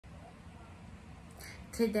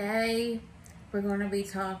today we're going to be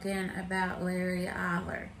talking about Larry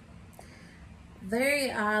Eyler. Larry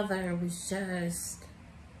Eyler was just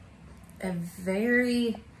a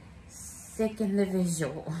very sick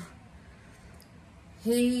individual.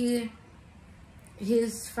 His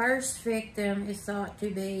first victim is thought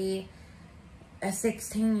to be a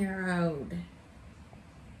 16-year-old.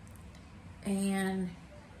 And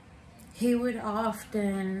he would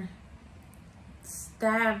often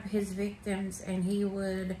stab his victims, and he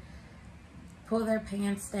would pull their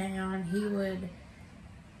pants down. He would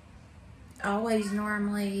always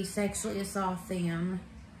normally sexually assault them,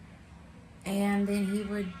 and then he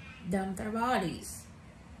would dump their bodies.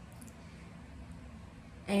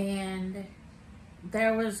 And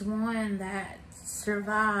there was one that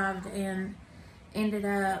survived and ended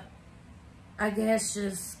up, I guess,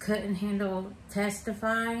 just couldn't handle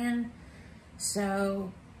testifying,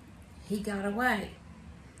 so he got away.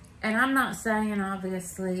 And I'm not saying,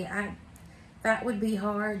 obviously, that would be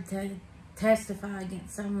hard to testify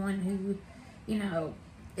against someone who, you know,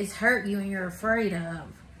 is hurt you and you're afraid of.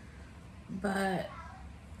 But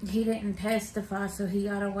he didn't testify, so he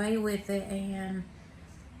got away with it, and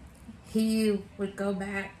he would go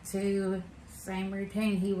back to the same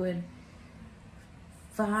routine. He would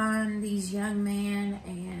find these young men,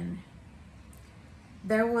 and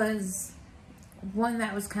there was one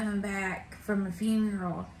that was coming back from a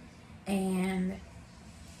funeral, and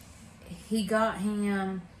he got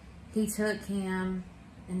him, he took him,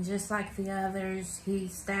 and just like the others, he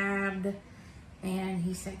stabbed and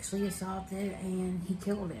he sexually assaulted and he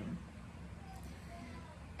killed him.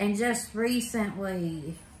 And just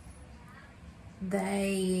recently,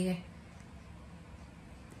 they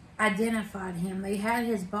identified him. They had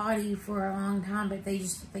his body for a long time, but they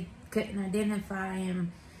couldn't identify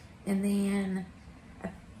him. And then I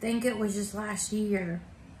think it was just last year.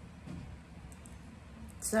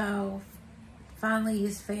 So finally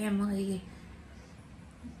his family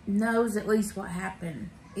knows at least what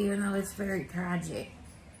happened, even though it's very tragic.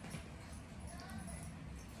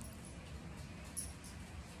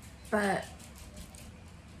 But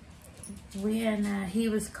when he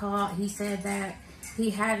was caught, he said that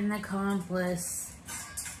he had an accomplice,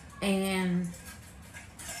 and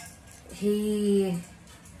he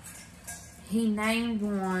named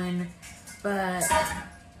one, but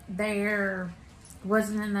there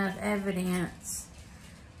wasn't enough evidence.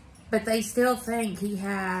 But they still think he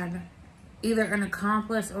had either an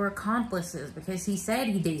accomplice or accomplices, because he said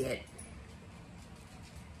he did.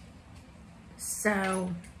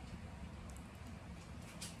 So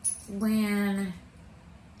when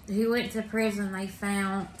he went to prison, they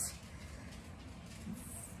found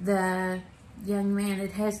the young man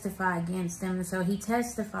had testified against him. So he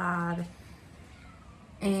testified,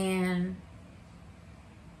 and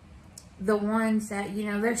the ones that, you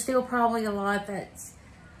know, there's still probably a lot that's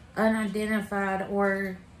unidentified,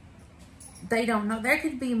 or they don't know. There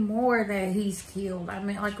could be more that he's killed. I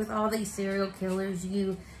mean, like with all these serial killers,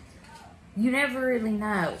 you never really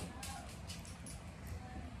know,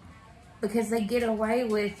 because they get away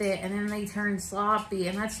with it and then they turn sloppy.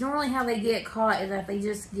 And that's normally how they get caught, is that they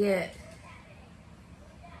just get,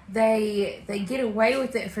 they get away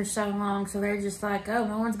with it for so long, so they're just like, oh,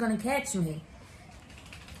 no one's going to catch me.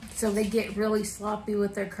 So they get really sloppy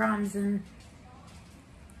with their crimes, and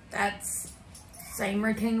that's same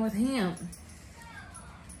routine with him.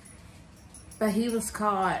 But he was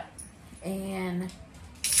caught, and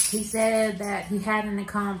he said that he had an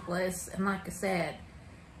accomplice, and like I said,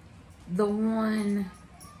 the one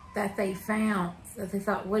that they found that they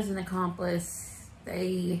thought was an accomplice,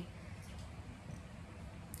 I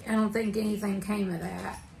don't think anything came of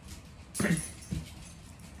that.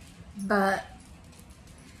 But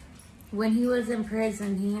when he was in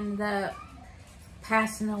prison, he ended up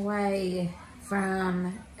passing away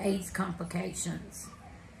from AIDS complications.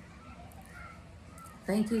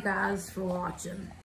 Thank you guys for watching.